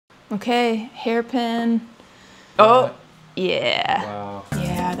Okay, hairpin. Oh, yeah. Wow.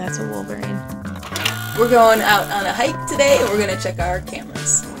 Yeah, that's a Wolverine. We're going out on a hike today and we're gonna check our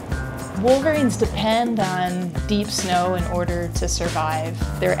cameras. Wolverines depend on deep snow in order to survive.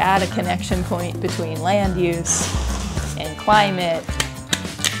 They're at a connection point between land use and climate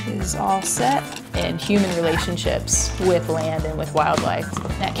is all set, and human relationships with land and with wildlife.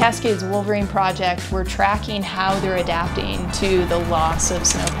 At Cascades Wolverine Project, we're tracking how they're adapting to the loss of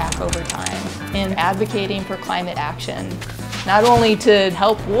snowpack over time and advocating for climate action, not only to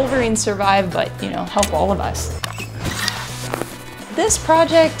help Wolverines survive, but help all of us. This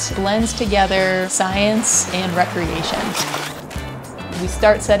project blends together science and recreation. We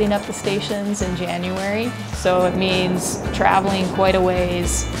start setting up the stations in January, so it means traveling quite a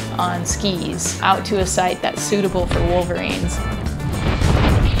ways on skis out to a site that's suitable for Wolverines.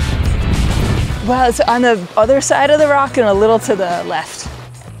 Well, it's on the other side of the rock and a little to the left.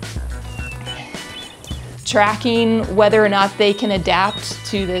 Tracking whether or not they can adapt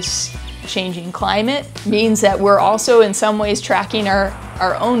to this changing climate means that we're also in some ways tracking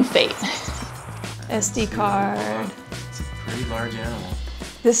our own fate. SD card. It's a pretty large animal.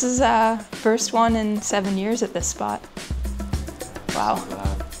 This is first one in 7 years at this spot. Wow.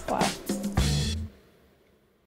 Wow.